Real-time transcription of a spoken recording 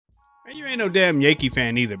And you ain't no damn Yankee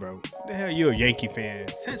fan either, bro. What the hell you a Yankee fan?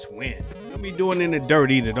 Since when? Don't be doing in the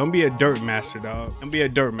dirt either. Don't be a dirt master, dog. Don't be a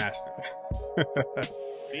dirt master. The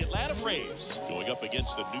Atlanta Braves going up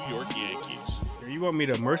against the New York Yankees. You want me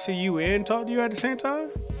to mercy you and talk to you at the same time?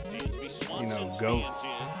 You know, go.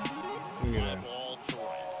 Look at that.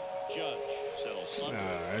 Nah,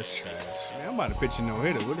 that's trash. Man, I'm about to pitch a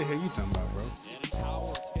no-hitter. What the hell you talking about, bro?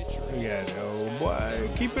 Look at that, old boy.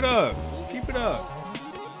 Keep it up. Keep it up.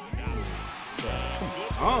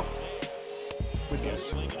 Oh. Look at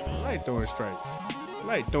you. I like throwing strikes. I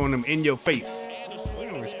like throwing them in your face. We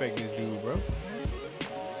don't respect this dude, bro.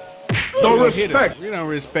 Don't respect. We don't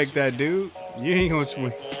respect that dude. You ain't gonna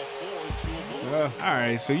swing. All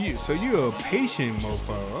right, so you a patient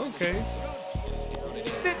mofo. Okay.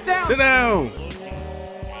 Sit down. Sit down.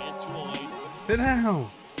 Sit down.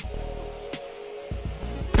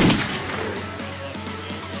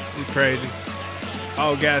 You crazy.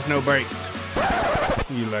 All gas, no brakes.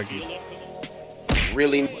 You lucky.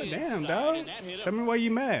 Really? Damn, dog. Tell me why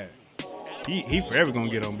you mad. He forever gonna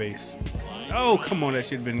get on base. Oh, come on, that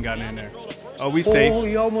shit been gotten in there. Oh, we safe. Oh,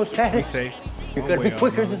 you almost had it. We safe. You gotta be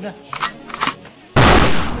quicker than that.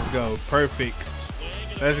 Let's go. Perfect.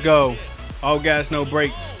 Let's go. All gas, no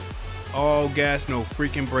brakes. All gas, no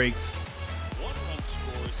freaking brakes.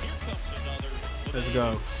 Let's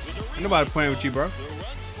go. Ain't nobody playing with you, bro.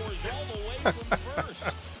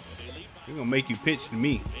 We're gonna make you pitch to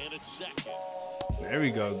me. There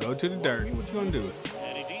we go. Go to the dirt. What you gonna do?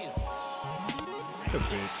 Good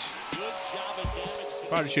pitch.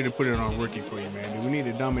 Probably should have put it on rookie for you, man. Do we need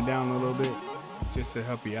to dumb it down a little bit just to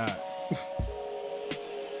help you out?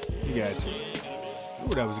 You got you.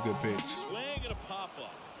 Ooh, that was a good pitch.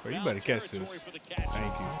 Bro, you better catch this.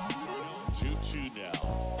 Thank you.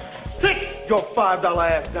 Sit your $5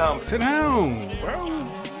 ass down. Sit down, bro.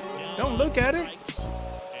 Don't look at it.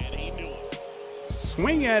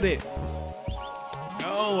 Swing at it.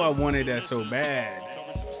 Oh, I wanted that so bad.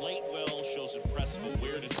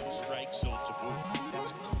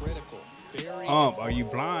 Are you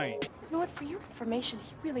blind? You know what? For your information,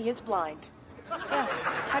 he really is blind. Yeah.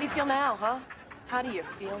 How do you feel now, huh? How do you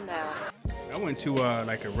feel now? I went to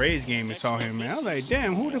like a Rays game and saw him, man. I was like,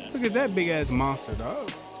 damn, who the fuck is that big ass monster, dog?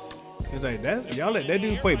 He's like, y'all let that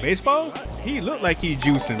dude play baseball? He looked like he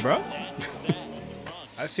juicing, bro.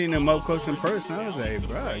 I seen him up close in person. I was like,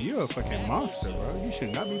 bro, you're a fucking monster, bro. You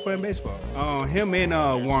should not be playing baseball. Him and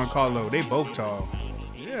Warren Carlo, they both tall.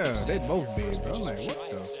 Yeah, they both big, bro. I'm like, what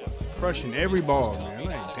the fuck? Crushing every ball, man.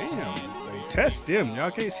 Like, damn. Like, test them. Y'all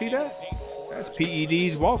can't see that? That's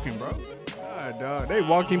PEDs walking, bro. God, dog. They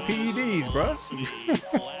walking PEDs, bro.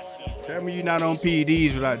 Tell me you're not on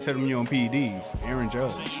PEDs without telling me you're on PEDs. Aaron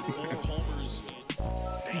Judge.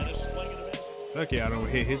 Lucky I don't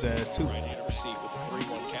hit his ass, too.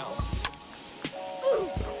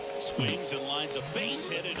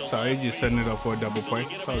 Sorry, he's just setting it up for a double play.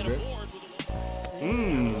 It's all good. There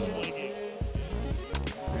you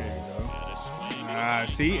go. Ah,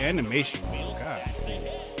 see? Animation. God.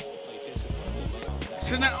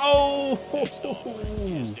 So now, oh!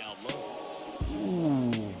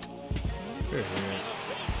 Ooh. Good hit.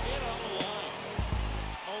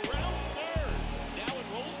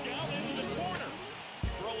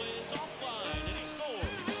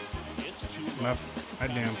 That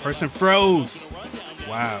damn person froze.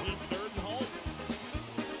 Wow.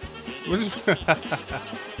 What is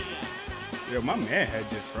Yo, my man had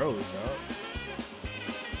just froze, dog.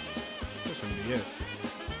 That's some BS.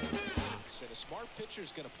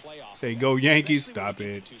 Say go Yankees, stop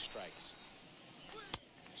it.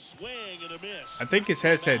 I think his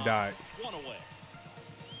headset died.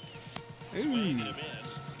 Hey.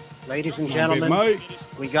 Ladies and gentlemen,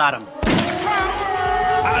 we got him.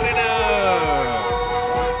 Hot it up!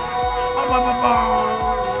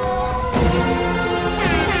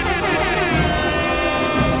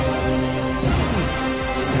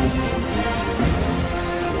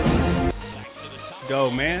 Go,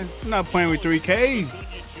 man. I'm not playing with 3K.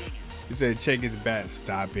 He said check his bat.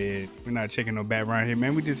 Stop it. We're not checking no bat around here,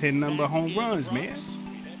 man. We just hitting nothing but home runs, man.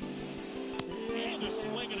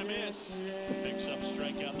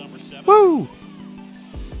 Woo!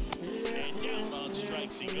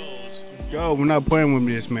 Let's go. We're not playing with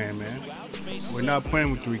this man, man. We're not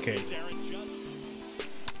playing with 3K.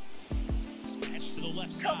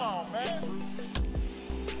 Come on, man.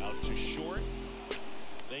 Out to short.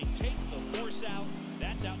 They take the force out.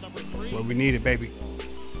 That's out number 3. That's what we needed, baby.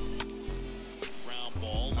 Ground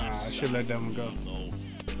ball. I should let that one go.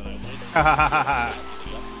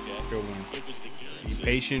 Good one. Be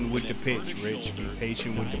patient with the pitch, Rich. Be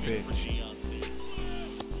patient with the pitch.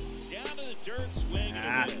 Down to the dirt, swing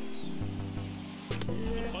and a miss.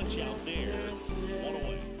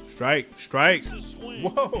 Strike. Strike.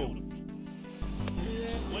 Whoa.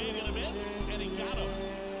 Swing and a miss, and he got him.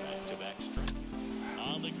 Back-to-back strike.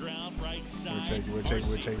 On the ground, right side. We'll take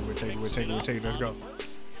it. Let's go.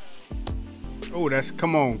 Oh, that's,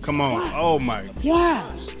 come on. Oh, my.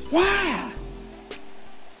 Wow.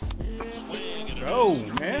 Oh,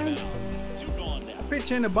 man.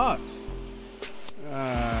 Pitch in the box.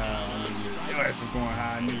 That's going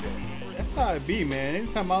high. I knew that. That's how it be, man.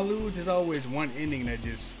 Anytime I lose, there's always one inning that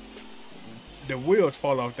just, the wheels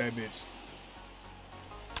fall off that bitch.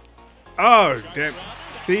 Oh, damn.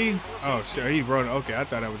 See? Oh, shit. He wrote it. Okay, I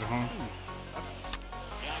thought that was a home.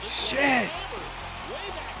 Shit.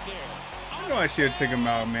 I know I should have took him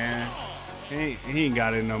out, man. He ain't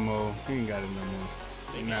got it no more.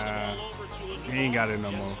 Nah. He ain't got it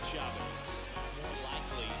no more.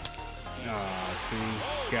 Oh,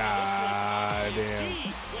 see? God damn.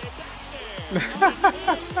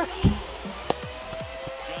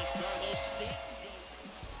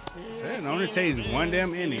 It only takes one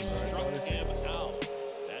damn inning, bro.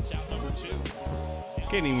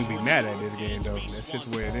 Can't even be mad at this game, though. That's just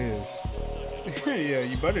where it is. Yeah,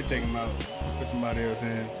 you better take him out. Put somebody else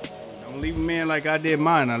in. Don't leave him in like I did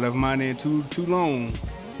mine. I left mine in too long.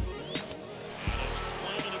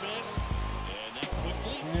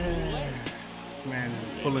 Man,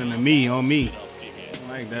 pulling the me on me.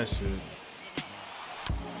 I like that shit.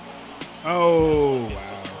 Oh, wow.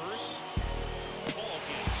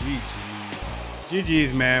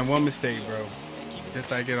 GG's, man. One mistake, bro.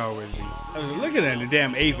 Just like it always be. I was looking at the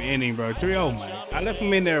damn 8th inning, bro. 3-0, man. I left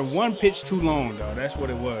him in there one pitch too long, though. That's what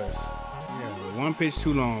it was. Yeah, one pitch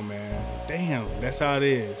too long, man. Damn, that's how it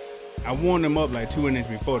is. I warmed him up like 2 innings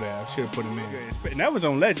before that. I should have put him in. And that was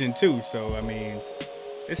on Legend, too. So, I mean,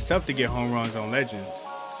 it's tough to get home runs on Legends.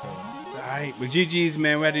 So, all right. But GG's,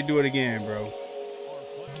 man. We had to do it again, bro.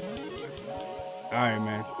 All right,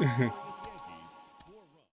 man.